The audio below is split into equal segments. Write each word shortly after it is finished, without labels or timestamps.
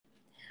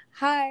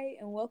Hi,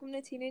 and welcome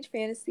to Teenage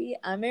Fantasy.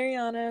 I'm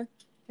Ariana,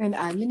 And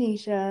I'm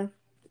Manisha.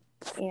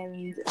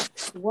 and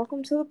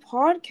welcome to the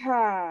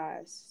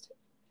podcast.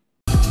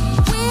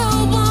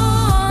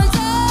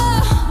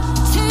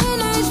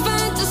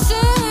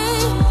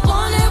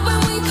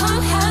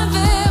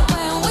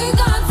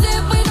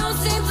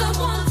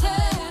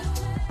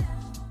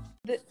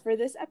 For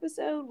this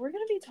episode, we're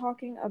going to be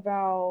talking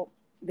about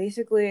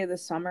basically the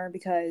summer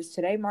because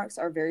today marks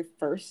our very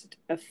first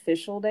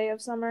official day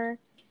of summer,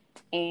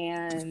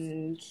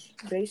 and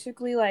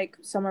basically like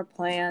summer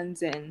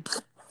plans and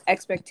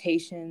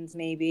expectations,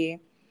 maybe.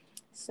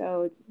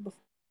 So,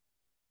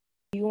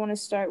 you want to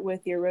start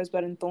with your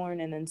Rosebud and Thorn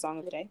and then Song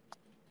of the Day?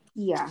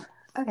 Yeah.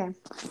 Okay.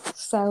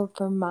 So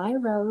for my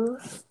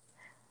rose,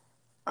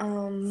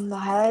 the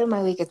highlight of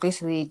my week is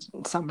basically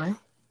summer.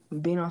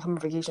 Being on summer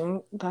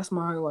vacation. That's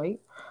my highlight.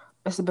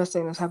 That's the best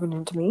thing that's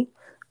happening to me.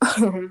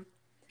 Oh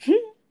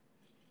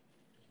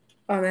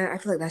man, I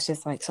feel like that's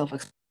just like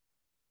self-explanatory.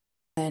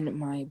 And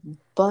my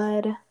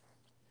bud,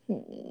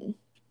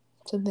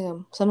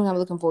 something I'm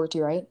looking forward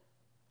to, right?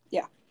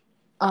 Yeah.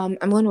 I'm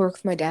going to work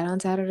with my dad on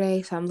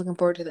Saturday, so I'm looking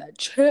forward to that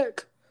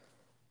check.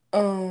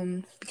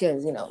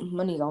 Because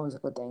money is always a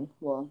good thing.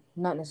 Well,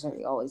 not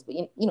necessarily always, but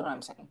you know what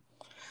I'm saying.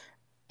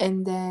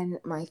 And then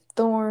my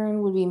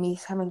thorn would be me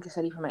having to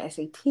study for my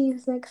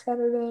SATs next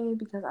Saturday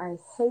because I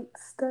hate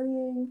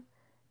studying,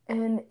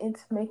 and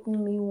it's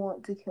making me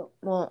want to kill.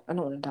 Well, I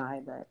don't want to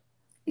die, but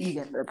you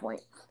get the point.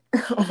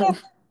 Yeah.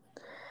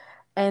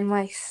 And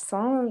my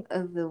song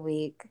of the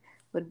week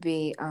would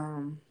be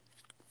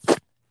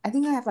I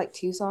think I have like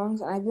two songs,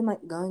 and I've been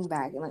like going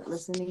back and like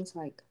listening to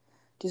like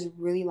just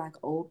really like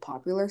old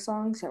popular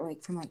songs that were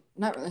like from like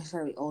not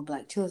necessarily old, but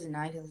like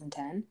 2009,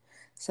 2010.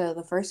 So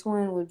the first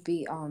one would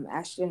be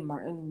Ashton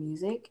Martin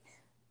Music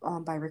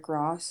by Rick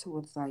Ross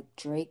with like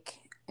Drake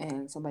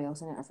and somebody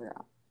else in it, I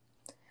forgot.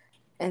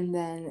 And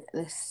then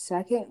the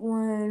second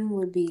one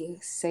would be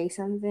Say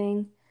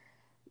Something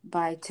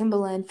by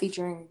Timbaland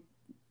featuring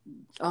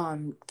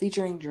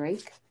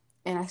Drake.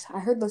 And I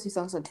heard those two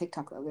songs on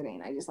TikTok the other day,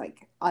 and I just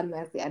like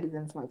automatically added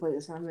them to my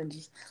playlist, and I've been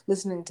just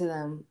listening to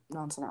them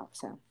nonstop.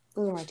 So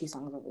those are my two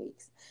songs of the week.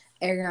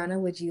 Ariana,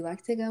 would you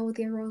like to go with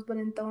your Rosebud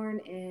and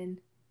Thorn and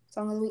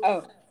song of the week?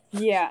 Oh,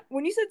 yeah.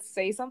 When you said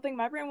Say Something,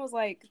 my brain was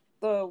like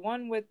the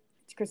one with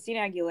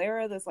Christina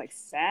Aguilera that's like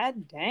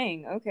sad.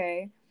 Dang,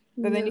 okay.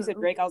 But then you said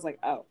No, Drake, I was like,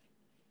 oh.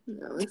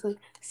 no, it's like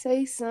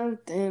Say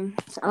Something.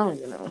 I don't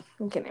even know.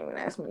 You can't even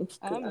ask me because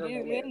I I'm don't know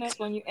giving up lyrics.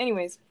 on you.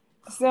 Anyways,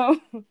 so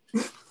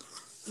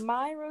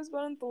my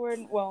Rosebud and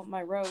Thorn, well,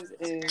 my rose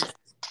is,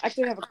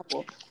 actually I have a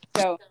couple.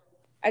 So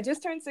I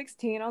just turned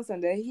 16 on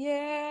Sunday.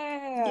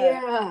 Yeah.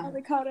 Yeah,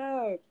 Finally caught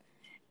up.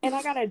 And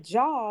I got a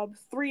job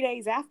 3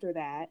 days after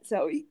that.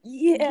 So,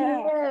 yeah.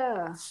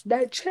 yeah,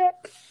 that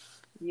check.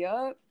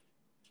 Yup.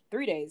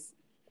 3 days.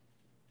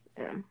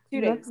 Yeah,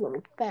 2 days. that's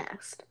really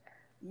fast.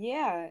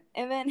 Yeah.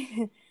 And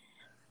then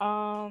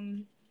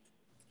um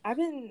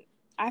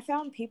I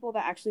found people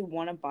that actually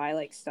want to buy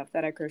like stuff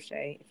that I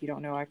crochet. If you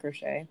don't know, I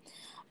crochet.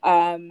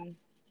 Um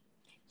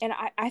and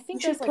I You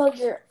think should there's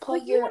like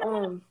plug you your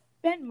want to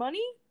spend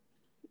money?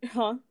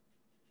 Huh?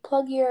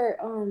 plug your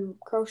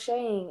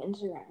crocheting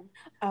Instagram.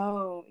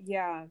 Oh,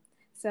 yeah.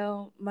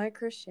 So my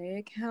crochet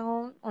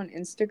account on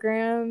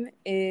Instagram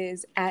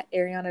is at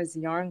Ariana's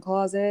Yarn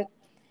Closet.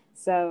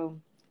 So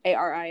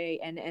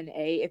Arianna,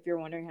 if you're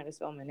wondering how to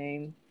spell my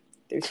name.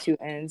 There's two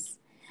N's.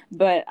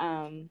 But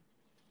I'm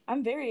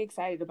very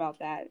excited about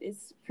that.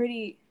 It's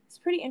pretty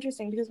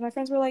interesting because my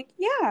friends were like,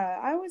 "Yeah,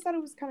 I always thought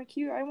it was kind of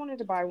cute. I wanted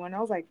to buy one." I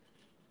was like,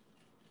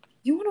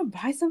 "You want to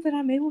buy something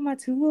I made with my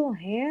two little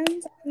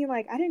hands?" I mean,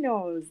 like I didn't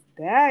know it was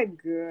that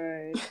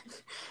good.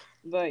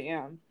 But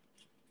yeah.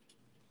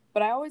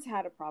 But I always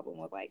had a problem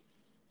with like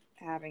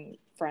having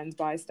friends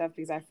buy stuff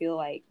because I feel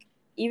like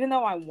even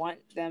though I want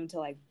them to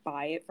like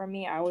buy it from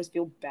me, I always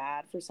feel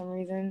bad for some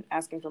reason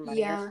asking for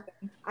money or Yeah,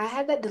 something. I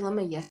had that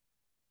dilemma yesterday.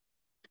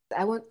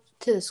 I went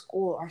to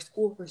our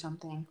school for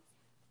something,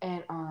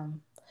 and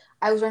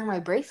I was wearing my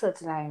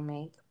bracelets that I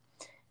make,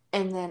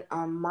 and then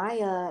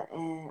Maya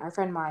and our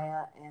friend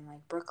Maya and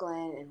like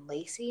Brooklyn and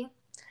Lacey,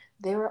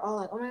 they were all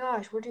like, "Oh my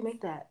gosh, where'd you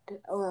make that?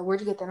 Oh,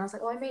 where'd you get that?" And I was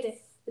like, "Oh, I made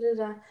it."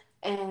 Da-da-da.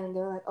 And they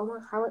were like, "Oh my,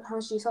 how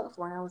much do you sell it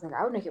for?" And I was like,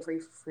 "I would make it for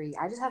you for free."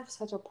 I just have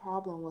such a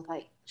problem with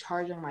like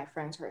charging my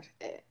friends for it.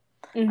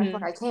 I feel like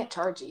Mm-hmm. I can't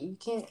charge you.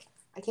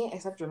 I can't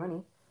accept your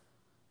money.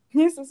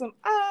 This is some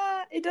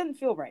it doesn't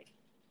feel right.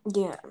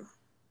 Yeah.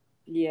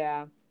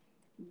 Yeah,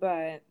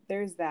 but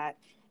there's that.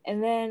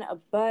 And then a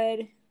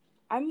bud.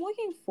 I'm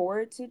looking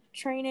forward to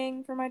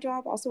training for my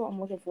job. Also, I'm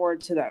looking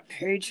forward to that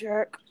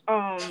paycheck.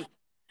 Oh,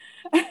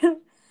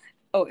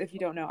 if you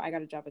don't know, I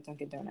got a job at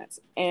Dunkin' Donuts.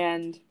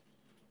 And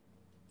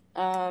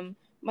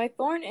my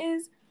thorn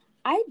is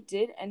I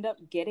did end up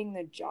getting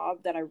the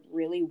job that I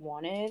really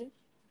wanted,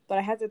 but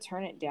I had to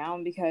turn it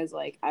down because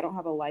like I don't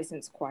have a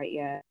license quite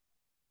yet.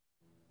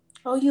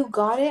 Oh, you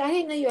got it? I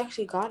didn't know you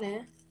actually got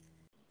it.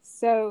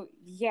 So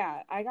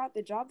yeah, I got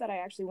the job that I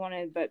actually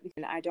wanted, but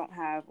because I don't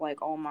have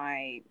like all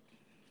my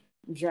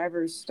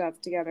driver's stuff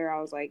together,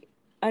 I was like,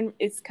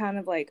 it's kind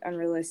of like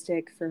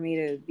unrealistic for me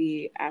to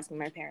be asking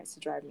my parents to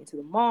drive me to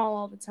the mall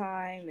all the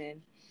time,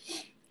 and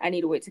I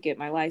need to wait to get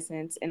my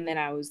license. And then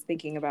I was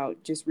thinking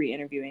about just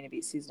re-interviewing to be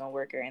a seasonal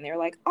worker, and they were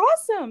like,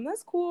 "Awesome,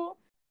 that's cool."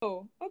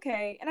 Oh,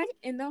 okay.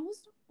 And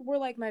those were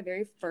like my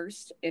very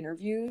first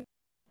interview,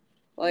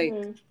 like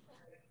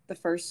the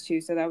first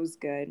two, so that was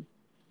good.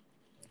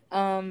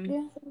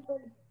 Yeah.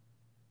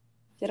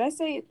 Did I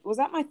say was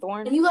that my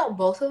thorn? And you got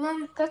both of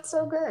them? That's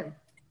so good.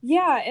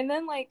 Yeah, and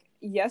then like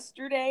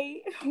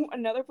yesterday,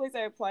 another place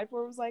I applied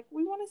for was like,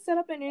 "We want to set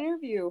up an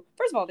interview."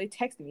 First of all, they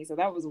texted me, so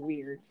that was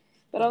weird.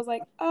 But I was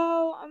like,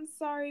 "Oh, I'm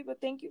sorry, but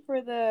thank you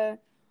for the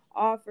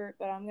offer,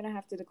 but I'm gonna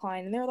have to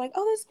decline." And they were like,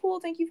 "Oh, that's cool.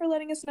 Thank you for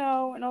letting us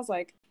know." And I was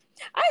like,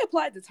 "I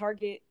applied to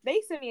Target.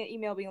 They sent me an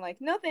email being like,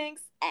 'No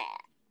thanks.'"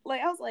 Like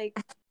I was like,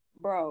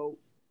 "Bro."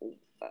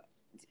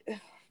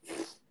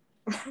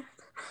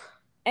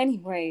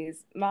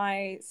 Anyways,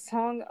 my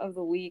song of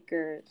the week,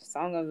 or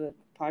song of the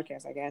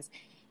podcast, I guess,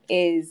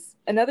 is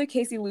another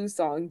Casey Lou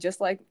song, just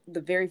like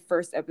the very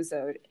first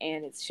episode,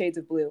 and it's Shades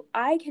of Blue.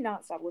 I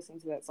cannot stop listening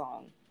to that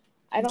song.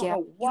 I don't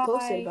know why. You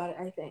posted about it,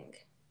 I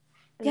think.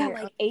 Yeah,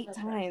 like 8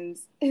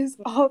 times. It was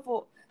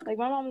awful. Like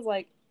my mom was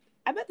like,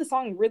 "I bet the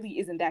song really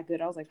isn't that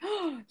good." I was like,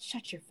 "Oh,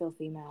 shut your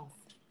filthy mouth."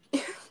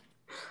 I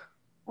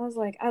was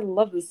like, I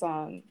love the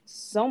song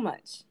so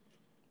much.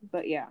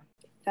 But yeah,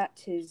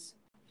 that is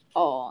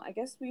all. I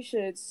guess we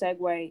should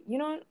segue. You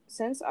know what?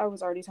 Since I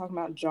was already talking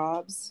about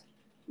jobs,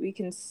 we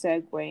can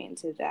segue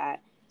into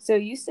that. So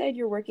you said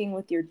you're working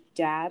with your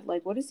dad.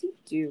 Like, what does he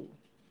do?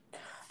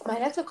 My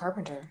dad's a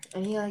carpenter,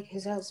 and he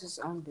has his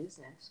own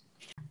business.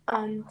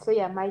 So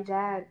yeah, my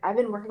dad, I've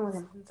been working with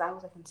him since I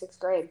was like in 6th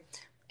grade,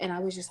 and I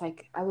was just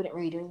like, I wouldn't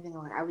really do anything.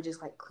 Like I would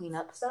just like clean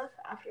up stuff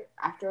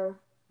after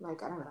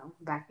like I don't know,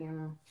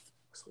 vacuum,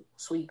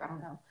 sweep, I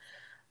don't know.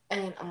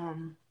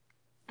 And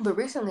but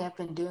recently I've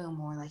been doing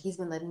more. Like he's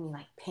been letting me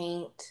like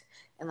paint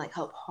and like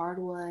help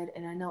hardwood.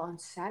 And I know on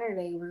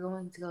Saturday we're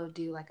going to go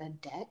do like a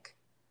deck,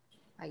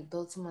 like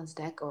build someone's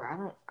deck, or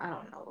I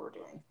don't know what we're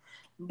doing.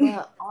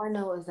 But all I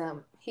know is that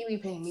he be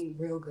paying me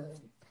real good.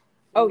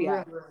 Oh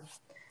yeah. Real good.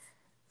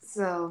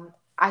 So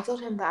I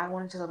told him that I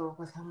wanted to go to work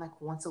with him like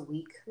once a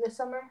week this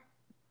summer,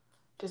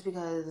 just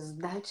because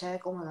that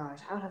check. Oh my gosh,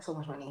 I would have so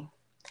much money.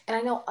 And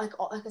I know, like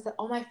I said,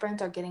 all my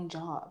friends are getting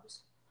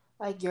jobs.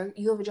 Like you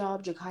have a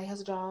job, Jakai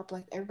has a job.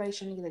 Like everybody's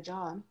trying to get a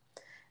job,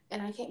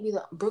 and I can't be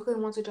the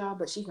Brooklyn wants a job,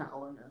 but she's not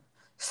old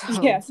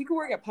enough. Yeah, So she could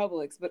work at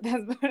Publix, but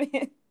that's about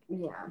it.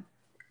 yeah.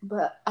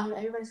 But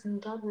everybody's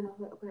getting jobs, and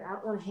I'm like, okay, I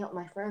don't want to hang out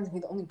with my friends and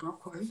be the only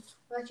broke one.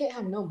 But I can't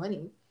have no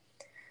money.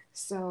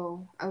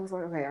 So I was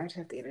like, okay, I just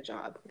have to get a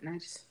job,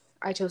 and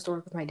I chose to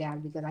work with my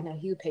dad because I know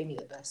he would pay me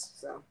the best.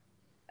 So.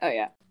 Oh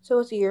yeah. So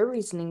what's your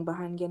reasoning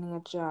behind getting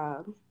a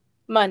job?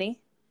 Money.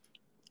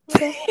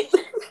 Okay.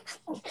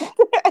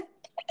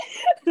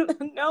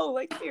 No,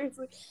 like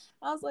seriously.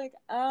 I was like,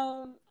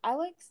 I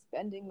like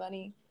spending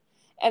money.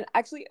 And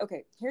actually,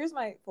 okay, here's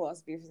my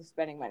philosophy for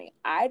spending money.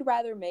 I'd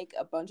rather make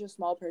a bunch of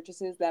small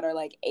purchases that are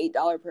like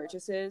 $8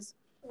 purchases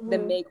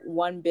than make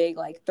one big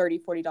like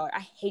 $30, $40. I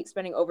hate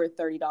spending over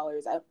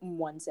 $30 at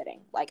one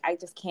sitting. Like I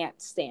just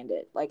can't stand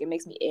it. Like it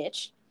makes me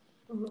itch.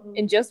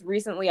 And just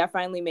recently I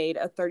finally made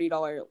a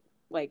 $30,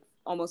 like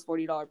almost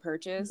 $40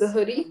 purchase. The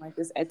hoodie? Like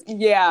this,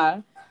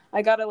 yeah.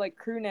 I got a like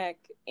crew neck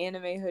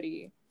anime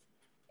hoodie.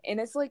 And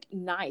it's like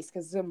nice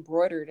because it's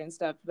embroidered and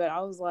stuff. But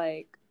I was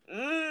like,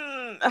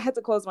 I had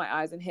to close my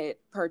eyes and hit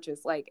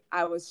purchase. Like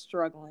I was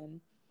struggling.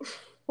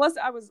 Plus,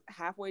 I was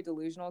halfway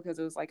delusional because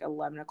it was like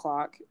 11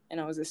 o'clock and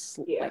I was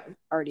like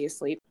already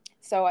asleep.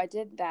 So I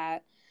did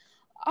that.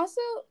 Also,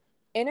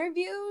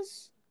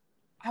 interviews.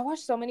 I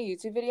watched so many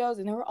YouTube videos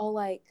and they were all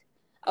like,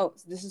 "Oh,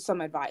 this is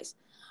some advice."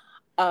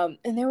 And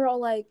they were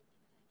all like,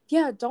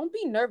 "Yeah, don't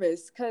be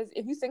nervous because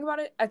if you think about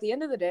it, at the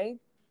end of the day,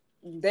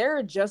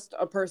 they're just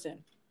a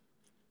person."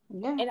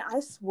 Yeah. And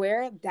I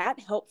swear that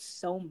helped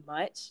so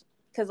much.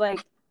 Because,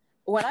 like,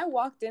 when I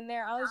walked in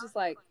there, I was just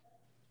like,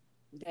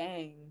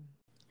 dang,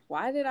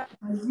 why did I?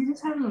 You're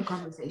just having a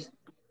conversation.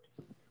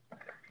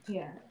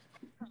 Yeah.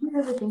 You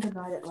never think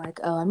about it like,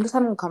 oh, I'm just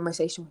having a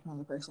conversation with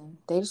another person.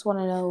 They just want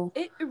to know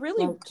It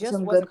really like just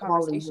some was a good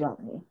qualities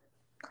conversation. about me.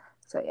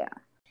 So, yeah.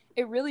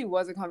 It really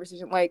was a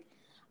conversation. Like,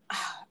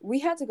 we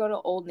had to go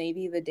to Old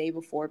Navy the day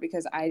before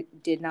because I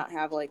did not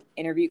have, like,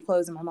 interview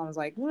clothes. And my mom was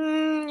like,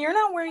 you're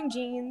not wearing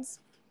jeans.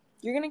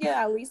 You're going to get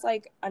at least,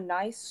 like, a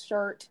nice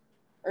shirt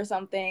or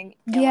something.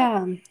 And, Yeah,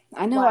 like,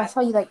 I know. I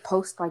saw you like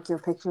post like your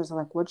pictures of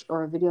like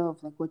or a video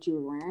of like what you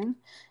were wearing,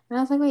 and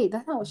I was like, wait,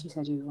 that's not what she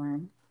said you were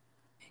wearing.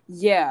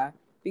 Yeah,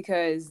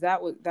 because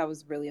that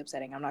was really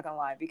upsetting. I'm not gonna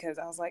lie, because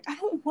I was like, I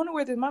don't want to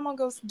wear this. My mom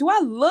goes, "Do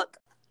I look?"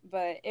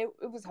 But it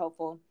was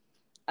helpful.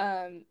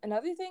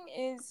 Another thing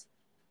is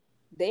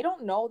they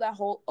don't know a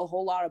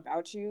whole lot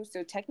about you,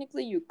 so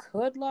technically you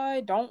could lie.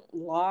 Don't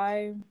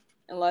lie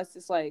unless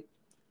it's like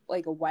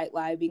a white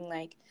lie, being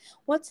like,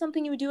 "What's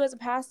something you would do as a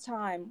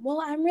pastime?"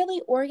 Well, I'm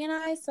really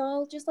organized,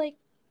 so just like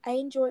I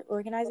enjoy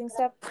organizing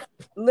stuff.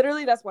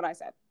 Literally, that's what I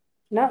said.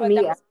 Not But me.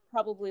 that was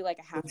probably like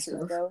a half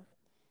truth though.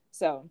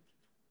 So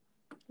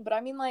But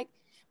I mean, like,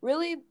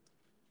 really,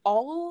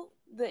 all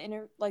the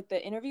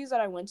interviews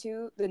that I went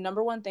to, the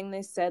number one thing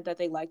they said that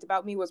they liked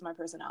about me was my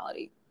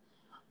personality.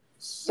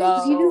 Yeah,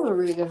 because you do have a So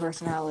really good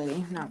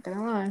personality. Not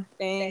gonna lie.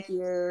 thank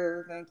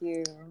you, thank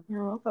you.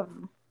 You're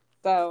welcome.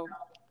 So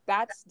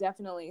that's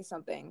definitely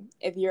something.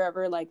 If you're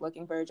ever like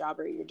looking for a job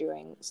or you're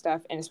doing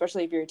stuff, and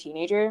especially if you're a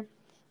teenager,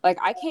 like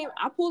I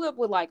pulled up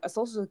with like a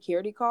social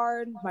security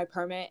card, my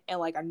permit, and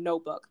like a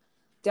notebook.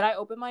 Did I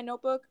open my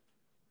notebook?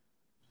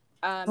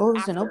 What was the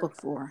After notebook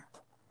for?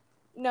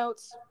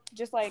 notes,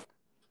 just like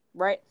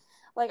right.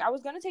 Like I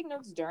was gonna take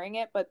notes during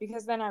it, but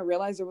because then I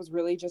realized it was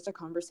really just a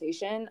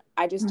conversation,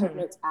 I just took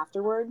notes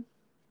afterward.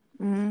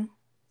 Mm-hmm.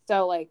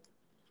 So like,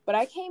 but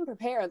I came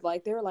prepared.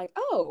 Like they were like,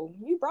 "Oh,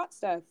 you brought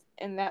stuff,"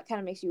 and that kind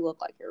of makes you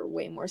look like you're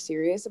way more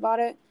serious about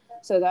it.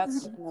 So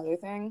that's another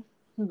thing.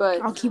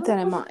 But I'll keep that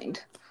in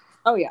mind.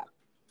 oh yeah,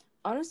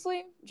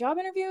 honestly, job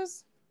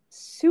interviews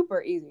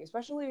super easy,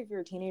 especially if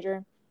you're a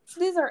teenager.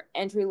 These are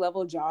entry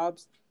level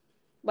jobs.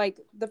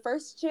 Like the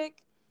first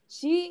chick,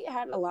 she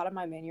had a lot of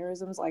my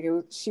mannerisms. Like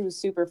she was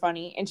super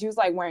funny, and she was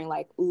like wearing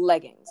like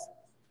leggings.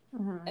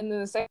 Mm-hmm. And then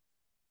the second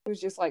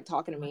was just like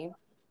talking to me.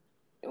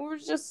 It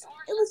was just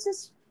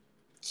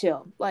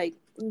chill. Like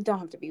you don't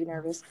have to be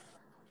nervous.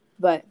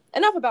 But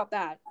enough about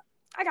that.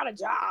 I got a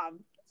job.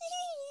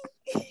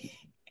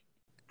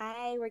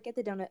 I work at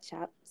the donut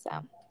shop, so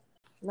I'm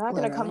not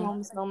gonna come Literally.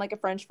 home smelling like a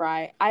French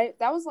fry.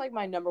 That was like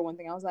my number one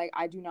thing. I was like,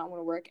 I do not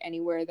want to work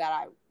anywhere that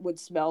I would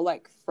smell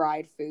like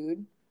fried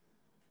food.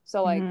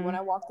 So like when Mm-hmm.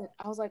 I walked in,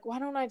 I was like, why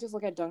don't I just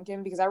look at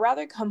Dunkin'? Because I'd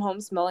rather come home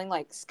smelling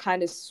like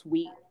kind of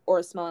sweet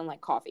or smelling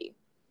like coffee.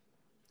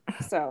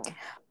 So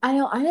I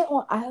know. I didn't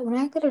want. When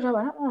I get a job,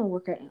 I don't want to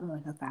work at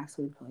like a fast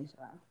food place.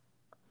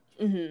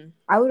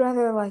 I would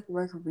rather like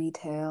work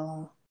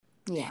retail.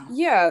 Yeah.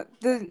 yeah,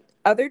 the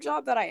other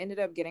job that I ended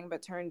up getting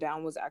but turned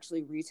down was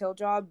actually retail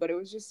job, but it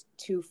was just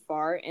too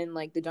far. And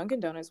like the Dunkin'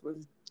 Donuts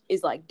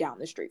is like down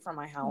the street from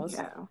my house,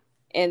 Yeah.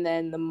 and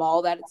then the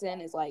mall that it's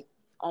in is like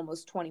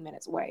almost 20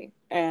 minutes away.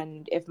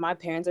 And if my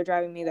parents are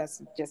driving me,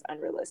 that's just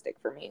unrealistic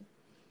for me.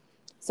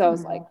 So I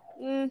was like,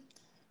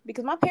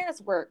 because my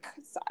parents work,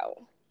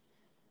 so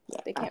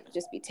they Yeah. can't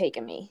just be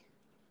taking me.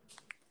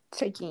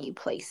 Taking you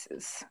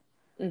places.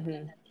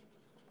 Mm-hmm.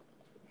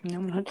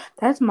 No,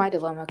 that's my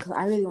dilemma because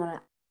I really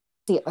want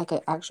to get like an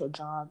actual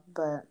job,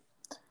 but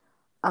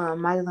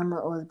my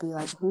dilemma would be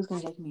like, who's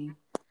gonna take me?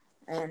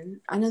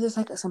 And I know there's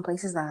like some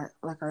places that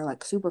like are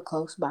like super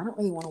close, but I don't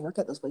really want to work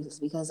at those places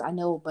because I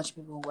know a bunch of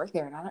people who work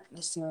there, and I don't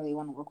necessarily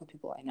want to work with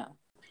people I know.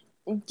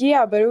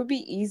 Yeah, but it would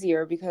be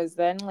easier because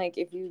then, like,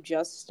 if you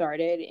just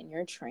started in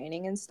your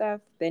training and stuff,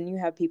 then you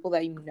have people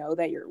that you know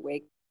that you're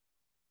with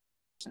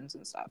and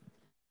stuff.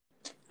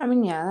 I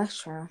mean, yeah,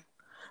 that's true.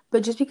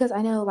 But just because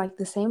I know like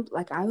the same,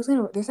 like I was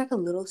gonna, there's like a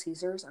Little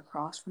Caesars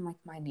across from like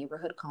my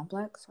neighborhood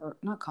complex, or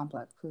not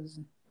complex because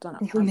it's not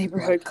an Your apartment, but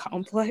neighborhood like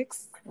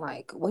complex?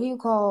 what do you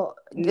call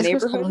this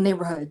was called a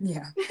Neighborhood?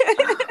 neighborhood?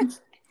 Yeah.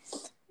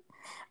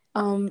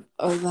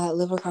 Or that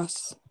live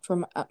across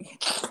from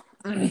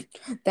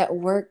that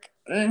work.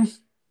 The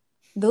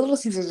Little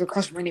Caesars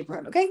across from my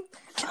neighborhood. Okay.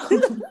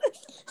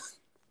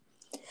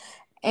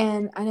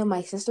 And I know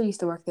my sister used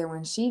to work there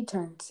when she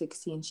turned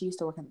 16. She used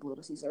to work at the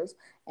Little Caesars.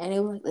 And it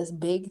was like this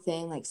big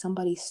thing. Like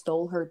somebody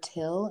stole her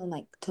till and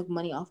like took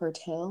money off her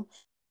till,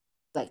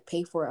 like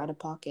pay for it out of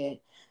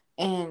pocket.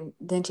 And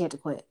then she had to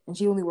quit. And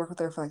she only worked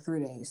there for like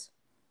 3 days.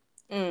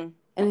 Mm.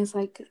 And it's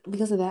like,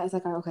 because of that, it's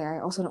like, okay, I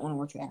also don't want to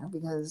work there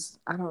because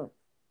I don't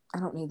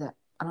need that.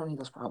 I don't need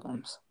those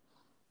problems.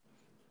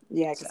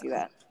 Yeah, I can So, see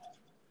that.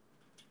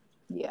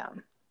 yeah.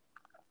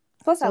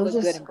 Plus, I So it's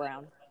look good just, in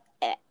brown.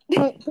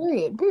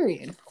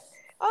 period.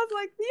 I was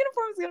like, the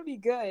uniform's gonna be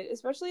good,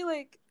 especially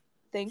like,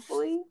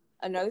 thankfully,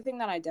 another thing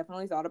that I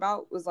definitely thought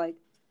about was like,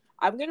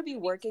 I'm gonna be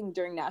working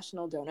during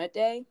National Donut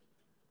Day,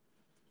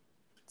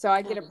 so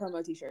I get a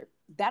promo T-shirt.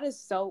 That is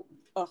so,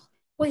 ugh.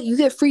 Wait, you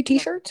get free Love it.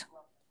 t-shirts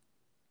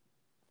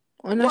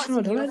on Well, it's a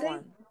National Donut Day?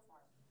 uniform.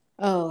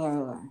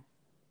 Oh.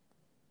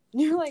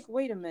 You're like,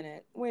 wait a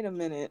minute, wait a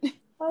minute.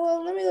 Oh,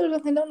 well, let me go to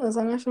Dunkin' Donuts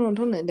on National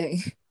Donut Day.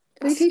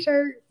 Free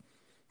t-shirt.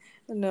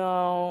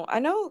 No, I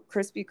know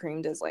Krispy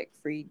Kreme does like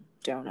free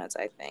donuts.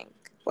 I think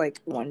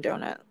like one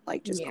donut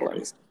like just Yeah,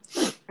 closed. I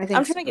I'm think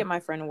trying so. to get my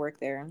friend to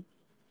work there.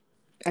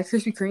 At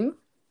Krispy Kreme or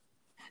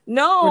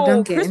No,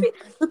 Dunkin'?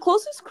 the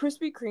closest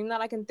Krispy Kreme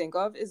that I can think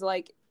of is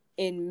like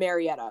in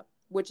Marietta,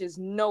 which is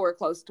nowhere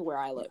close to where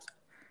I live.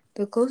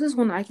 The closest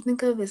one I can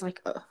think of is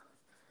like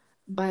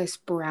by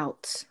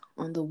Sprouts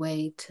on the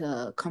way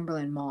to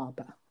Cumberland Mall,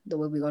 the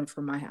way we go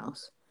from my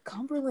house.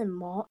 Cumberland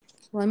Mall.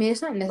 Well, I mean,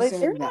 it's not Like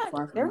necessarily that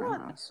far from they're my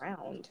not house.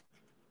 around.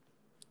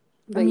 I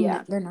But mean,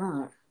 yeah. they're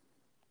not.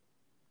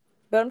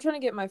 But I'm trying to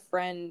get my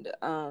friend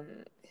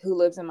who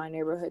lives in my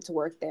neighborhood to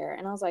work there.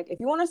 And I was like, if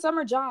you want a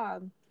summer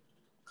job,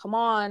 come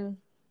on.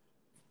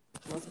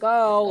 Let's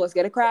go. Let's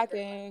get it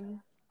cracking.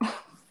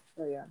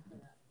 So yeah.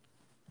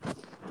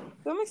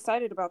 So I'm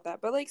excited about that.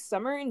 But like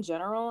summer in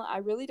general, I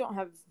really don't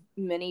have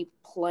many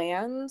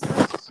plans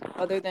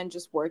other than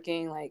just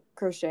working, like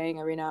crocheting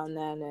every now and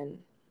then and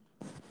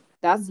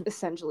That's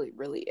essentially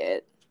really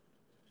it.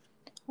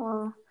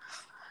 Well,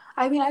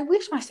 I mean, I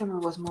wish my summer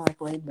was more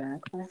like laid back,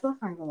 but I feel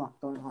like I have a lot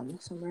going on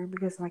this summer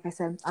because, like I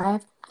said, I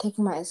have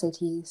taken my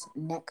SATs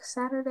next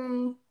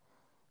Saturday,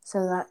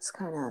 so that's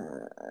kind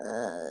of,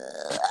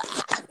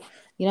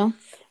 you know.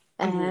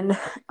 And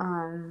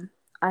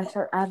I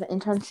have an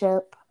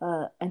internship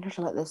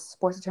at this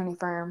sports attorney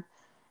firm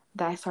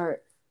that I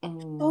start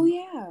Oh in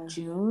yeah.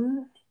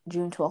 June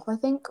 12th, I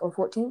think, or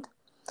 14th.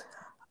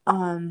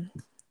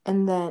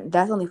 And then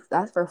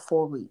that's for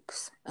 4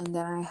 weeks, and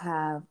then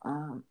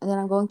and then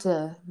I'm going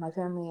to my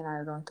family and I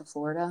are going to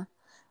Florida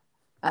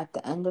at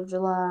the end of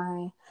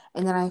July,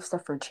 and then I have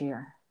stuff for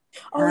cheer.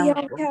 Oh And I'm yeah,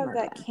 like we working have on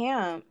that that.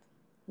 camp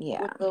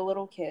Yeah. with the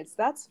little kids.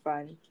 That's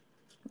fun.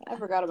 I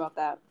forgot about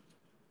that.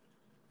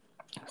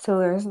 So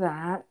there's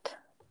that,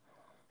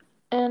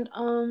 and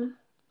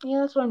yeah,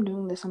 that's what I'm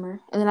doing this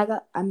summer. And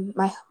then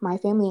my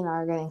family and I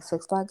are getting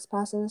Six Flags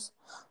passes,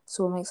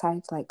 so I'm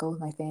excited to like go with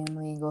my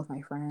family and go with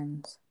my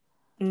friends.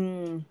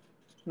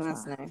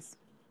 That's So nice.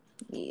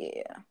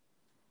 yeah.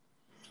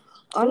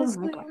 So those are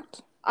my Honestly,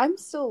 plans. I'm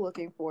still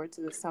looking forward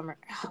to the summer.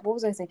 What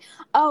was I saying?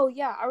 Oh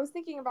yeah, I was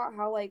thinking about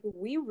how like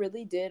we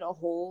really did a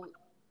whole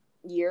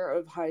year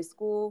of high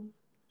school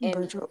in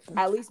Virtual.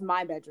 at least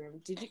my bedroom.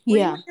 Were you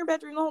Yeah. in your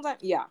bedroom the whole time?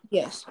 Yeah.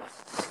 Yes.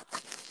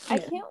 I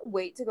Yeah. can't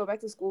wait to go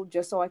back to school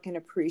just so I can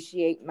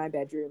appreciate my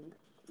bedroom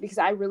because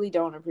I really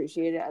don't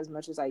appreciate it as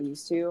much as I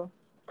used to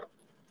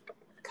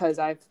because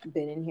I've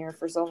been in here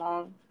for so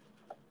long.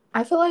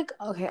 I feel like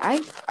okay,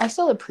 I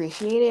still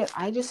appreciate it.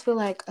 I just feel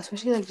like,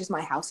 especially like just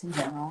my house in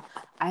general,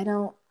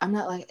 I'm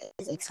not like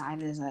as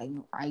excited as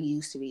I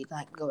used to be to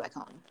like go back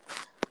home.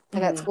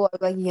 Like at school, I'd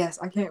be like, yes,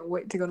 I can't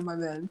wait to go to my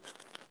bed.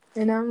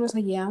 And now I'm just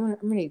like, yeah, I'm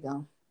ready to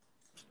go.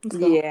 Let's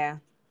go. Yeah.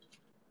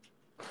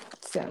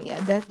 So yeah,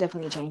 that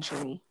definitely changed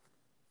for me.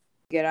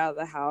 Get out of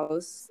the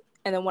house.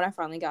 And then when I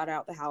finally got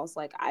out of the house,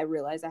 like I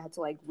realized I had to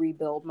like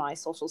rebuild my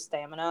social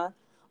stamina.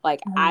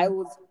 Like I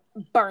was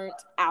burnt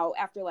out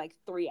after like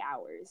 3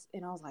 hours.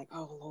 And I was like,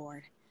 oh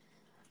Lord.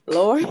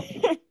 Lord.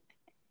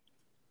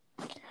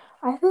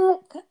 I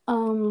feel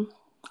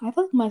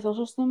like my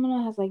social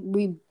stamina has like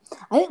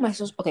I think my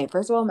social okay,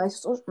 first of all, my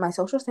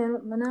social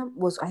stamina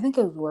was, I think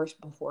it was worse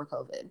before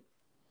COVID.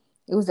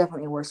 It was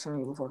definitely worse for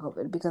me before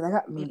COVID because I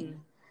got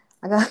mean.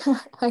 I got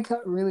I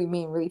got really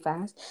mean really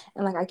fast,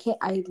 and like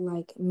I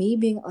like me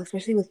being,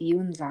 especially with you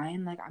and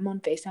Zion, like I'm on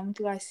FaceTime with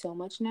you guys so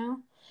much now.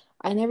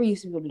 I never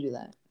used to be able to do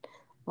that.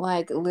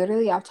 Like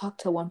literally, I've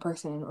talked to one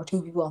person or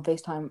two people on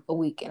FaceTime a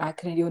week, and I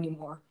couldn't do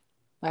anymore.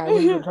 Like I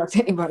wouldn't be able to talk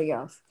to anybody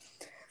else.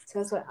 So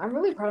that's what I'm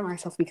really proud of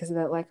myself because of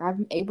that. Like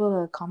I'm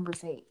able to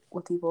conversate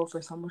with people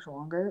for so much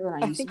longer than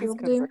I I used to think be it's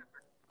able to do.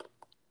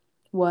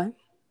 What?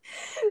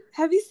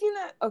 Have you seen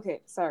that? Okay,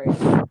 sorry.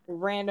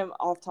 Random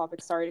off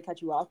topic. Sorry to cut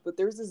you off, but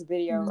there's this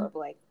video of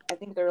like I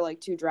think there were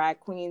like two drag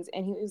queens,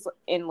 and he was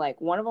and like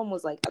one of them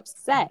was like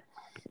upset,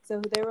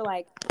 so they were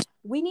like,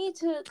 "We need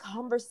to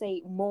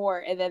conversate more,"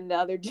 and then the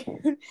other dude, he's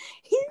sitting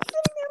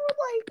there with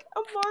like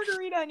a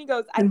margarita, and he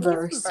goes, "I think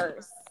it's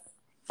converse,"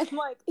 and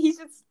like he's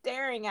just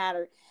staring at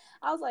her.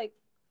 I was like,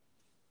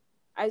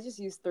 I just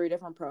used 3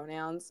 different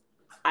pronouns.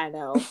 I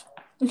know,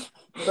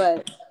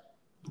 but.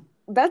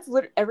 That's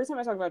literally every time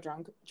I talk about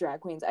drag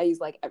queens, I use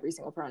like every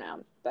single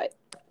pronoun. But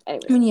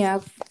anyways, I mean, yeah,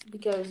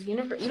 because you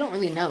don't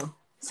really know.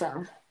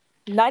 So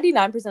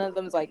 99% of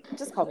them is like,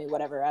 just call me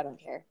whatever, I don't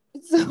care.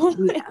 So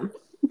yeah.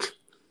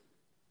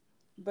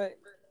 But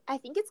I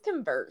think it's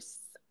converse,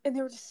 and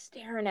they were just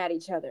staring at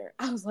each other.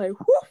 I was like,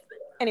 whew.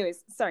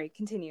 Anyways, sorry,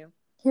 continue.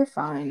 You're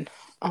fine.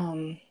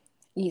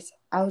 Yes,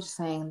 I was just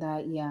saying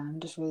that. Yeah,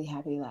 I'm just really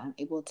happy that I'm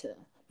able to.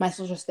 My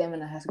social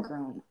stamina has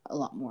grown a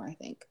lot more, I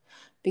think,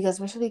 because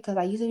especially because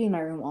I used to be in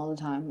my room all the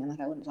time and like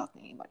I wouldn't talk to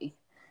anybody.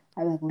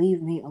 I'd like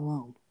leave me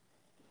alone.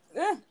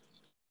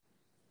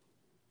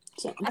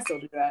 So I still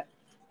do that.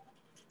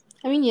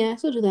 I mean, yeah, I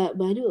still do that,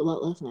 but I do a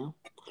lot less now.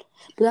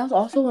 But that was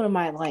also one of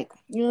my like,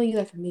 you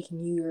guys are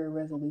making New Year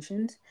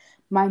resolutions.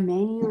 My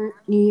main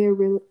New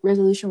Year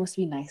resolution was to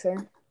be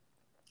nicer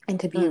and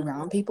to be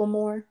around people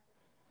more.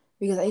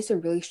 Because I used to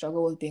really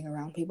struggle with being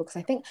around people. Because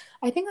I think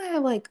I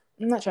have like,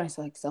 I'm not trying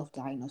to like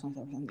self-diagnose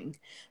myself or something,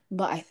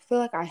 but I feel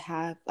like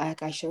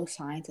I show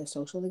signs of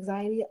social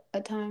anxiety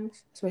at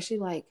times, especially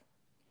like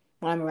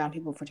when I'm around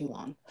people for too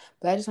long.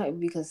 But I just might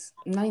be because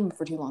not even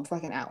for too long, for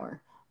like an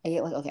hour. I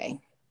get like, okay,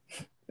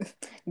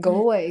 go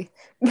away.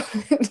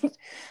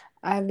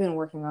 I've been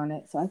working on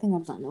it, so I think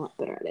I've gotten a lot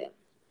better at it.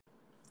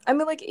 I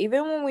mean, like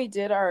even when we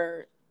did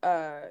our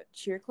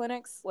cheer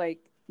clinics,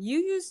 like you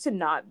used to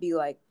not be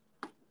like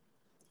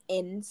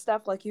in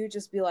stuff. Like you would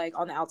just be like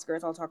on the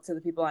outskirts. I'll talk to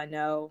the people I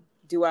know,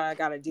 do what I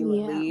gotta do,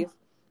 and leave.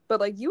 But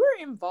like you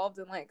were involved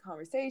in like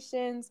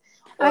conversations.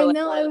 I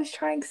know, I was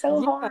trying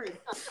so hard.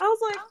 I was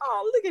like,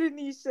 oh, look at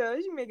Anisha,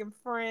 she's making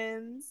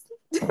friends.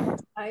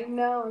 I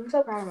know, I'm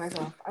so proud of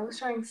myself. I was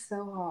trying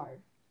so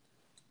hard.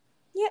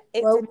 Yeah,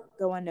 it didn't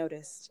go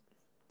unnoticed.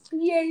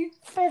 Yay!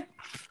 They're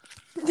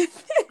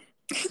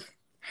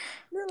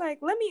like,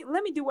 let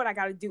me do what I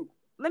gotta do.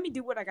 Let me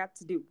do what I got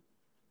to do.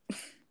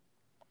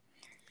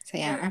 So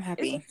yeah, But I'm it's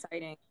happy.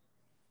 exciting.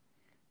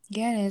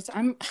 Yeah, it is.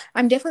 I'm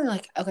definitely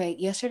like, okay.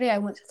 Yesterday I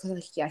went because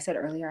like yeah, I said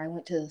earlier I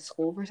went to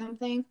school for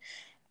something,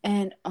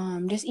 and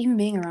just even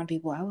being around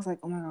people, I was like,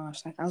 oh my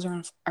gosh, like I was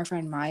around our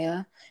friend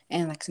Maya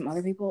and like some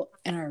other people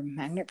in our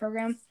magnet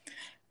program,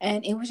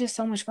 and it was just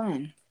so much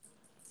fun.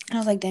 And I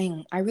was like,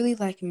 dang, I really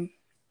like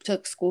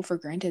took school for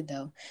granted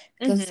though,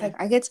 because it's Mm-hmm.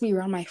 like I get to be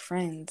around my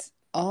friends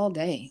all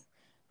day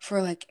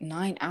for like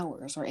 9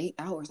 hours or 8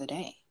 hours a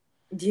day.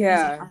 And it's like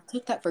Yeah. I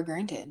took that for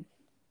granted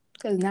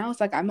because now it's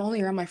like I'm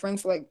only around my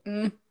friends for like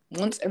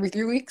once every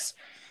 3 weeks.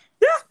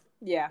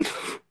 Yeah.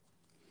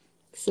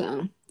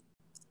 So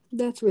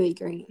that's really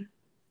great.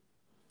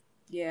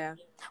 Yeah.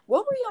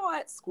 What were y'all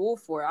at school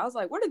for? I was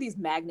like, what are these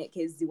magnet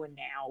kids doing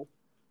now?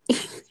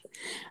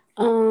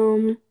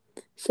 um,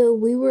 so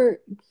we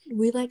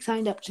like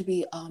signed up to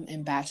be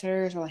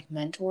ambassadors or like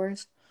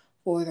mentors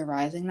for the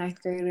rising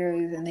ninth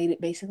graders, and they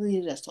basically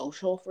did a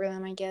social for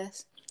them, I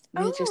guess.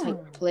 We just Oh.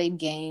 like played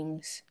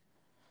games,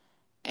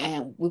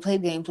 and we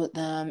played games with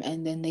them,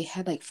 and then they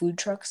had like food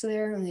trucks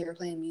there, and they were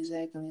playing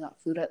music, and we got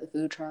food at the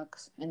food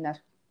trucks, and that's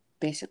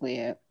basically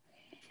it.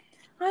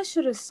 I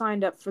should have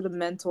signed up for the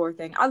mentor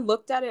thing. I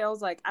looked at it. I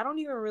was like, I don't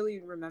even really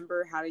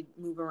remember how to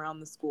move around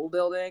the school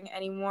building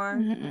anymore.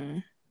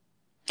 Mm-mm.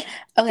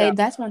 Okay, So,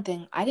 that's one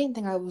thing. I didn't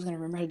think I was gonna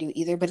remember how to do it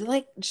either, but it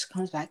like just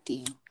comes back to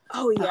you.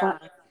 oh Like yeah.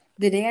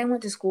 the day I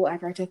went to school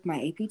after I took my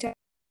AP test,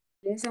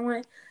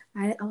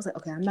 I was like,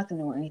 okay, I'm not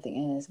gonna know what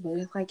anything is, but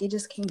it's like it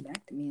just came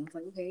back to me. I was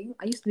like, okay,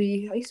 I used to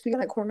be in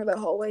that corner of the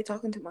hallway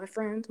talking to my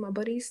friends, my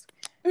buddies.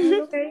 I was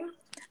like, okay,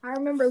 I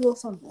remember a little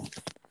something.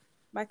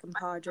 My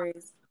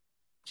compadres.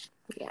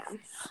 Yeah.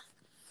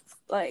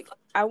 Like,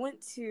 I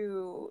went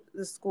to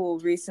the school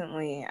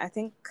recently. I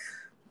think,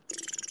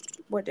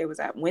 what day was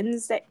that?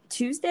 Wednesday?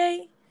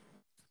 Tuesday?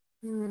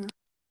 Mm.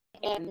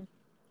 And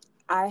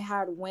I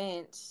had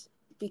went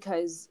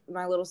because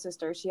my little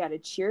sister, she had a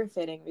cheer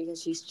fitting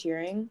because she's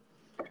cheering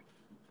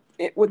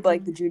it with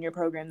like the junior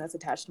program that's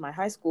attached to my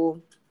high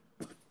school.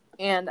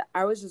 And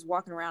I was just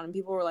walking around and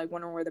people were like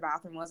wondering where the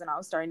bathroom was, and I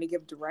was starting to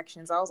give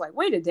directions. I was like,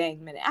 wait a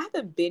dang minute, I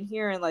haven't been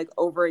here in like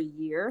over a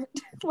year.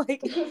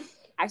 Like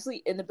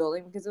actually in the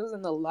building, because it was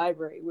in the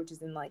library, which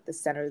is in like the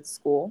center of the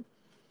school.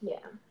 Yeah.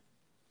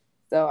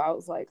 So I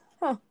was like,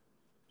 huh,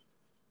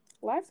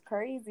 life's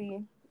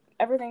crazy.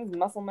 Everything's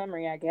muscle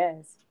memory, I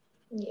guess.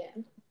 Yeah.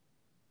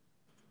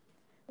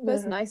 But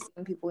it's But nice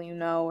seeing people you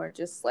know, or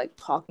just like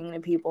talking to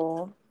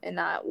people and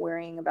not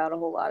worrying about a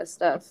whole lot of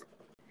stuff.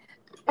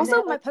 and then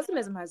Also, my like,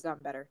 pessimism has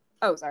gotten better.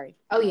 Oh, sorry.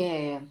 oh yeah,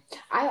 yeah, yeah.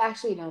 I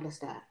actually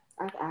noticed that.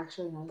 I've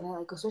actually noticed that,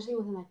 like especially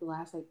within like the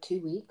last like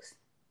 2 weeks,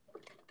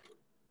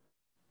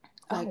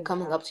 like Oh,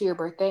 coming yeah. up to your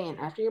birthday and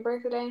after your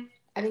birthday,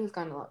 I think it's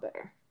gotten a lot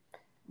better.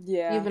 You've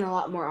Yeah. been a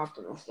lot more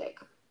optimistic,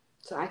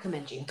 so I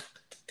commend you.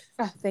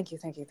 Oh, thank you,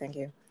 thank you, thank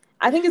you.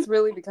 I think it's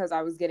really because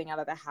I was getting out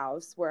of the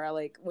house where,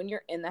 like, when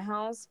you're in the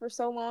house for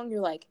so long,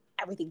 you're like,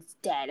 everything's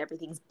dead,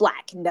 everything's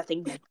black,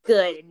 nothing's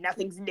good, and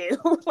nothing's new.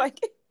 like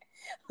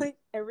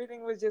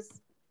everything was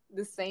just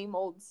the same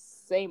old,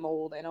 same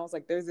old. And I was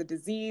like, there's a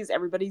disease,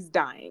 everybody's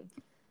dying,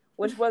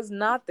 which was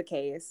not the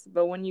case.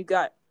 But when you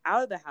got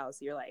out of the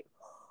house, you're like,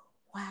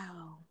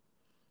 wow,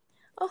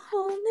 a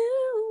whole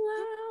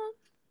new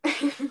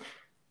world.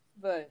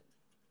 But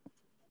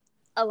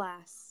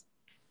alas,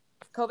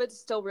 COVID's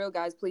still real,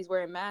 guys. Please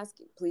wear a mask.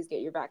 Please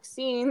get your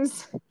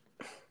vaccines.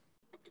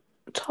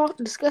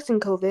 Discussing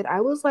COVID,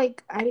 I was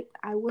like, I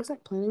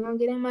wasn't planning on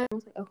getting mine. I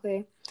was like,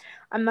 okay,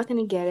 I'm not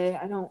gonna get it.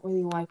 I don't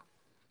really like.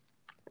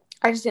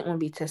 I just didn't want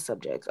to be test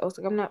subjects. I was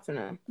like, I'm not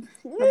gonna.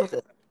 How about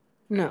this?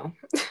 No.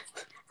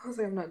 I was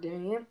like, I'm not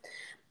doing it.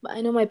 But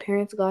I know my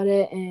parents got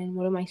it, and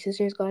one of my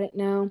sisters got it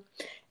now,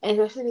 and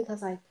especially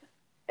because like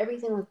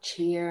everything with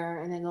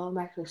cheer, and then going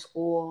back to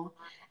school,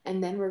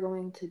 and then we're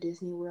going to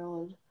Disney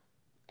World,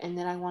 and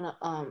then I wanna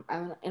I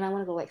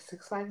wanna go like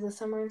Six Flags this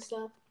summer and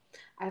stuff.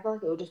 I feel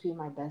like it would just be in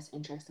my best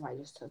interest if I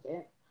just took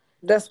it.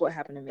 That's what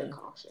happened to Been me.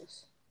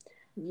 cautious. So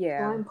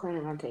Yeah. I'm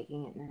planning on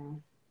taking it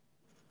now.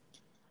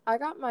 I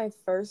got my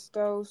first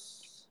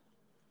dose,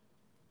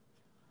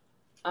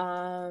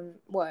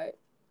 what,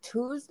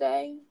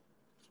 Tuesday? Yeah.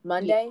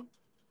 Monday?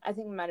 I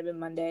think it might have been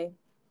Monday,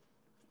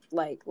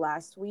 like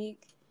last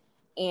week.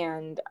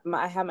 And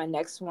I had my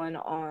next one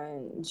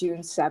on June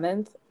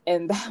 7th.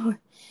 And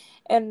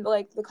and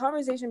like the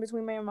conversation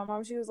between me and my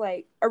mom, she was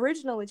like,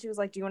 originally, she was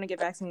like, do you want to get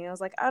vaccinated? I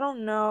was like, I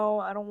don't know.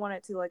 I don't want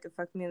it to like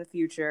affect me in the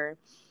future.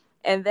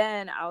 And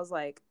then I was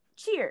like,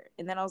 cheer.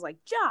 And then I was like,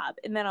 job.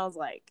 And then I was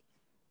like,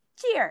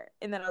 cheer.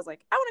 And then I was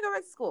like, I want to go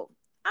back to school.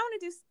 I want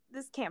to do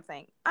this camp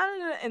thing. I don't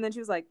know. And then she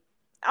was like,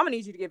 I'm gonna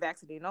need you to get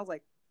vaccinated. And I was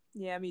like,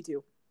 yeah, me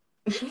too.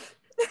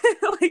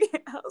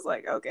 Like, I was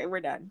like, okay, we're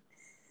done.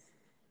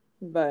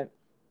 But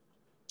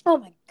oh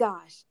my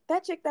gosh,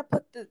 that chick that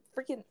put the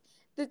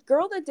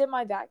girl that did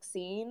my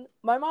vaccine,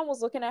 my mom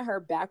was looking at her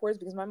backwards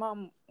because my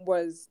mom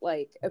was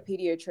like a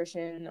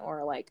pediatrician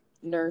or like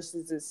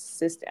nurse's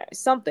assistant,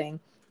 something.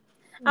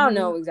 I don't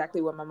know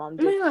exactly what my mom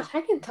Oh my did. gosh,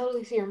 I can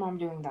totally see your mom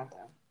doing that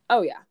though.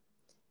 Oh yeah.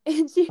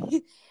 And she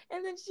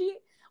and then she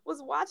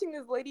was watching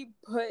this lady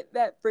put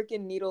that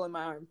freaking needle in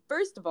my arm.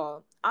 First of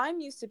all, I'm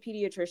used to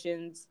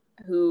pediatricians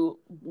who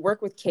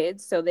work with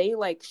kids, so they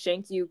like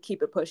shank you,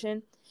 keep it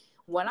pushing.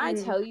 When I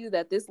tell you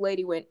that this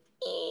lady went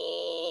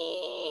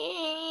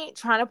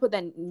trying to put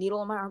that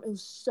needle in my arm, it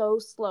was so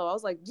slow. I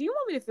was like, "Do you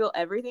want me to feel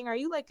everything? Are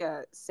you like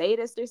a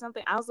sadist or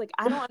something?" I was like,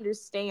 "I don't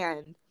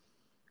understand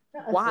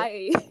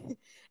why."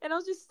 And I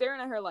was just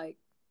staring at her like,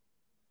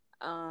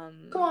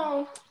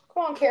 Come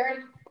on,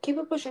 Karen, keep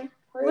it pushing.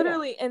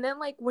 literally. And then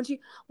like when she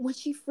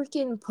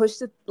freaking pushed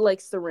the like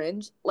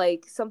syringe,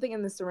 like something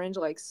in the syringe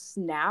like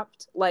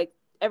snapped, like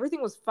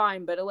everything was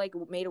fine, but it like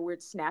made a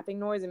weird snapping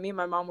noise, and me and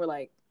my mom were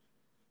like,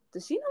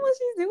 does she know what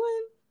she's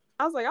doing?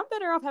 I was like, I'm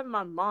better off having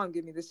my mom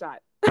give me the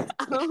shot. We're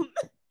just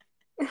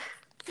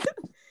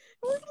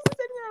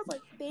sitting there. I was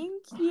like,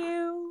 thank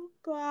you,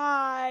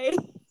 bye.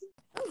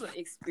 That was an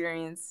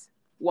experience.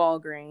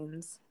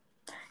 Walgreens.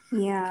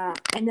 Yeah,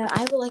 and then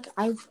I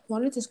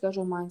wanted to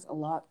schedule mine a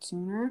lot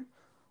sooner.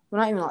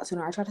 Well, not even a lot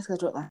sooner. I tried to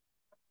schedule it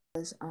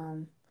because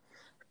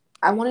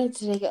I wanted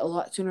to take it a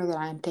lot sooner than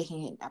I'm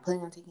taking it. I'm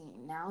planning on taking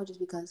it now, just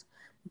because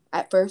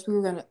at first we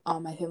were gonna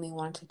my family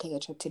wanted to take a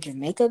trip to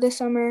Jamaica this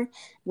summer,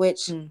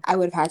 which I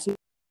would have had to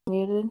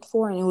needed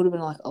for, and it would have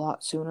been like a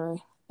lot sooner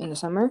in the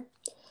summer.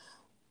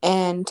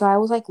 And so I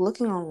was like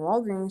looking on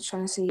Walgreens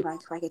trying to see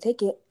like if I could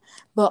take it,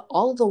 but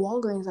all of the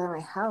Walgreens at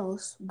my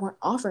house weren't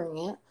offering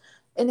it,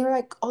 and they were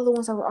like all the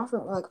ones that were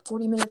offering were like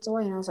 40 minutes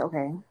away, and I was like,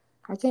 okay,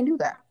 I can't do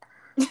that.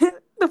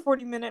 The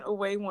 40-minute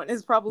away one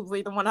is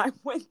probably the one I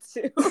went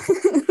to.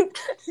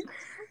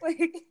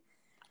 Like,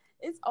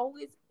 it's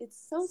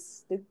so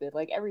stupid.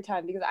 Like every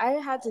time, because I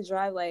had to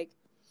drive like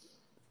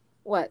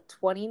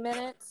 20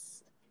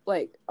 minutes,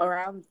 like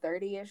around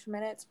 30-ish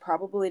minutes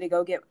probably, to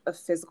go get a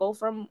physical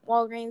from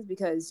Walgreens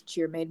because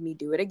Cheer made me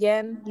do it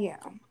again. Yeah.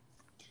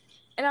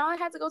 And I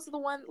had to go to the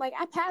one, like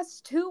I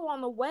passed 2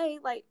 on the way.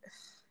 Like,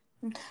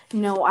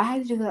 no, I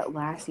had to do that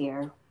last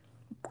year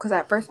because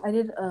at first I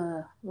did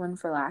one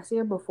for last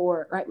year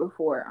right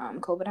before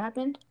COVID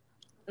happened.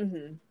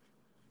 mm-hmm.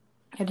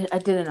 I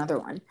did another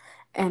one,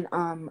 and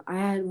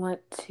I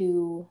went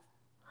to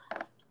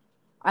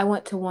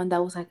one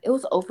that was like, it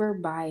was over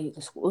by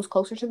the school. It was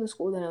closer to the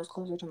school than it was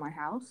closer to my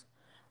house.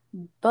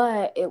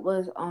 But it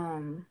was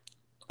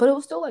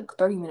still like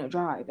 30-minute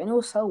drive, and it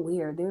was so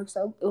weird. It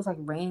was like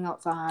raining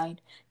outside.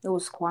 It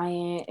was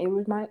quiet. It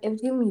was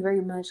giving me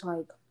very much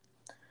like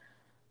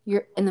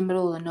you're in the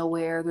middle of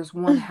nowhere. There's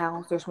one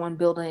house, there's one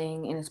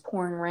building, and it's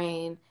pouring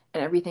rain,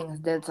 and everything is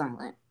dead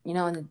silent. You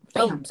know, and then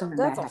bam, something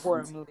that's bad a horror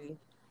happens. movie.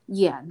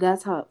 Yeah,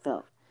 that's how it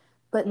felt.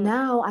 But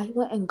now I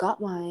went and got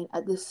mine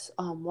at this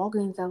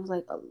Walgreens that was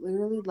like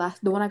literally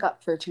the one I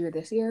got for Cheer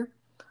this year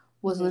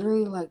was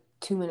literally like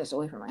 2 minutes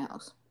away from my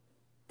house.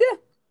 Yeah.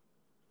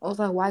 I was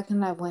like, why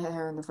couldn't I have went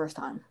here the first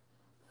time?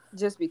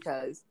 Just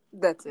because.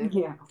 That's it.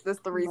 Yeah. That's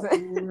the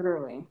reason.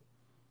 Literally.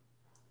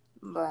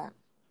 But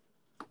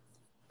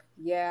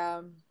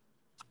yeah,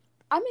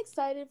 I'm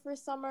excited for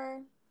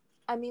summer.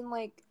 I mean,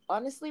 like,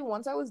 honestly,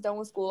 once I was done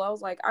with school, I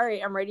was like, all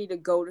right, I'm ready to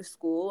go to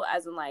school,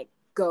 as in like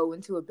go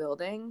into a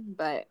building.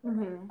 But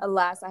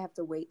alas, I have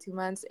to wait 2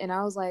 months. And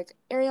I was like,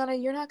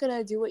 Ariana, you're not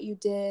gonna do what you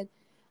did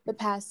the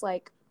past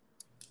like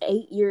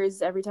 8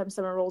 years. Every time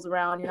summer rolls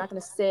around, you're not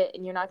gonna sit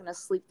and you're not gonna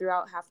sleep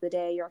throughout half the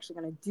day. You're actually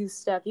gonna do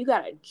stuff. You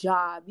got a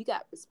job, you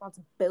got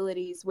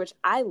responsibilities, which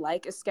I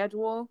like a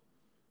schedule.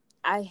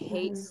 I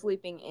hate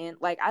sleeping in.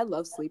 Like, I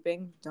love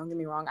sleeping, don't get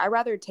me wrong. I'd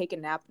rather take a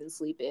nap than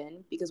sleep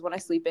in, because when I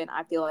sleep in,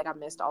 I feel like I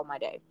missed all my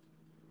day.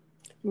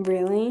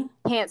 Really?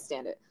 Can't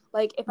stand it.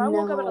 Like, if I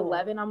woke up at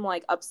 11, I'm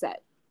like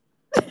upset.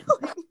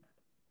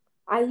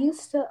 I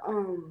used to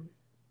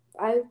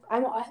I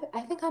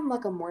think I'm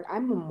like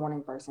I'm a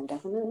morning person,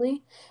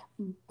 definitely,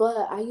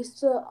 but I used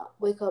to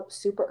wake up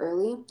super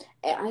early,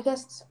 and I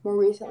guess more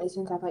recently,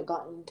 since I've like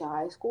gotten into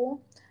high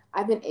school,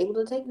 I've been able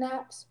to take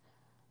naps,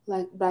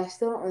 like, but I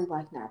still don't really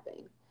like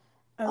napping.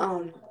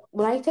 Okay.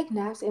 When I take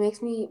naps, it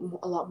makes me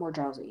a lot more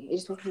drowsy. It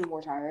just makes me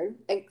more tired.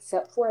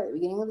 Except for at the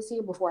beginning of this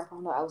year, before I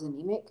found out I was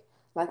anemic,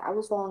 like I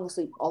was falling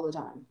asleep all the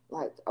time.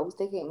 Like I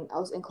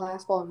was in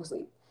class falling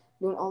asleep,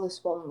 doing all this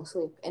falling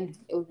asleep, and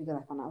it was because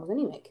I found out I was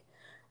anemic.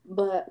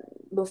 But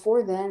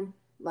before then,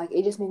 like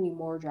it just made me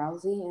more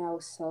drowsy, and I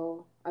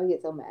would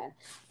get so mad.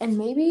 And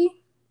maybe,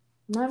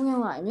 I'm not even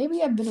gonna lie,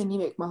 maybe I've been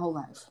anemic my whole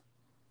life.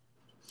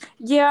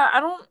 Yeah,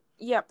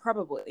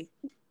 probably.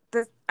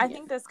 I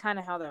think that's kind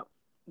of how that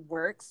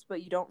works,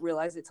 but you don't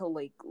realize it till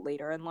like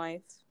later in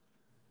life.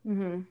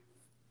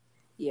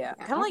 Yeah,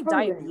 kind of like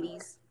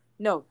diabetes.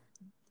 No.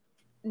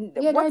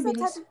 Yeah, What's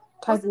diabetes.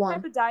 What's the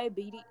type of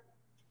diabetes?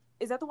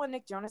 Is that the one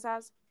Nick Jonas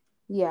has?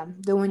 Yeah,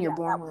 the one you're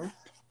born with.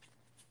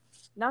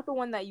 Not the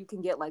one that you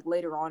can get like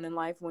later on in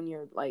life when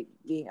you're like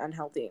being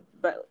unhealthy.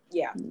 But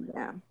yeah.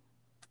 Yeah.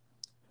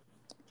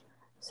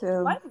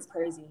 So life is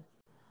crazy.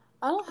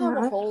 I don't have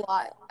a whole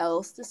lot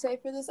else to say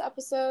for this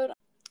episode.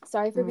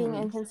 Sorry for being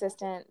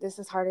inconsistent. This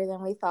is harder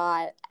than we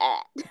thought.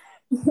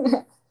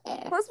 Plus,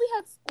 we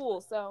had school,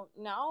 so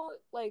now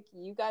like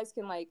you guys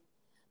can like,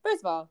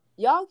 first of all,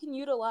 y'all can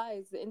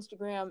utilize the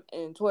Instagram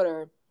and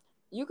Twitter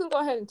you can go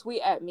ahead and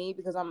tweet at me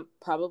because I'm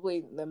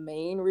probably the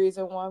main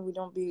reason why we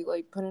don't be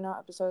like putting out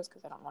episodes,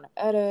 because I don't want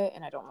to edit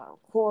and I don't want to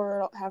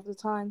record half the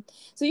time.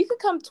 So you can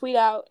come tweet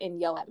out and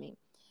yell at me.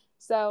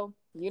 So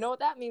you know what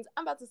that means.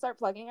 I'm about to start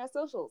plugging our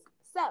socials.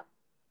 So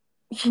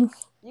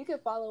you can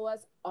follow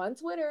us on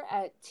Twitter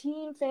at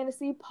Teen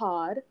Fantasy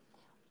Pod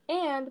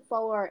and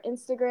follow our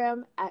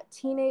Instagram at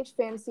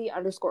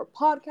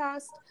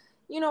teenagefantasy_podcast.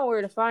 You know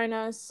where to find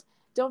us.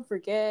 Don't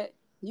forget,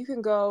 you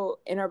can go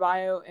in our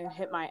bio and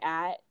hit my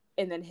 @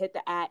 and then hit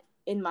the @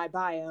 in my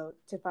bio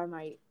to find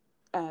my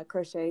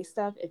crochet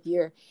stuff if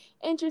you're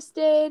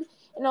interested.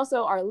 And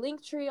also our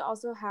link tree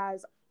also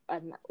has a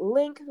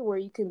link where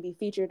you can be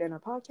featured in our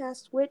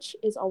podcast, which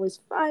is always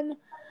fun.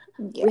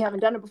 Yeah. We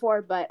haven't done it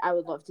before, but I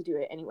would love to do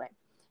it anyway.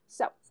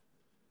 So,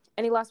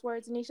 any last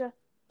words, Anisha?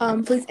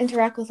 Please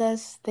interact with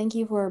us. Thank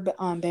you for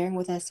bearing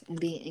with us and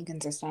being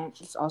inconsistent.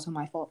 It's also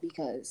my fault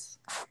because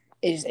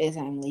it just is.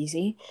 I'm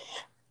lazy.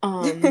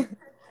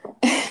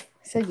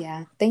 So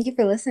yeah, thank you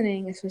for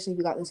listening, especially if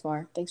you got this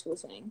far. Thanks for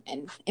listening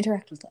and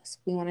interact with us.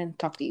 We want to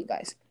talk to you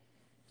guys.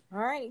 All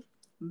right.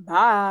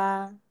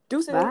 Bye.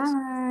 Deuces.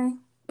 Bye.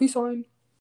 Peace on.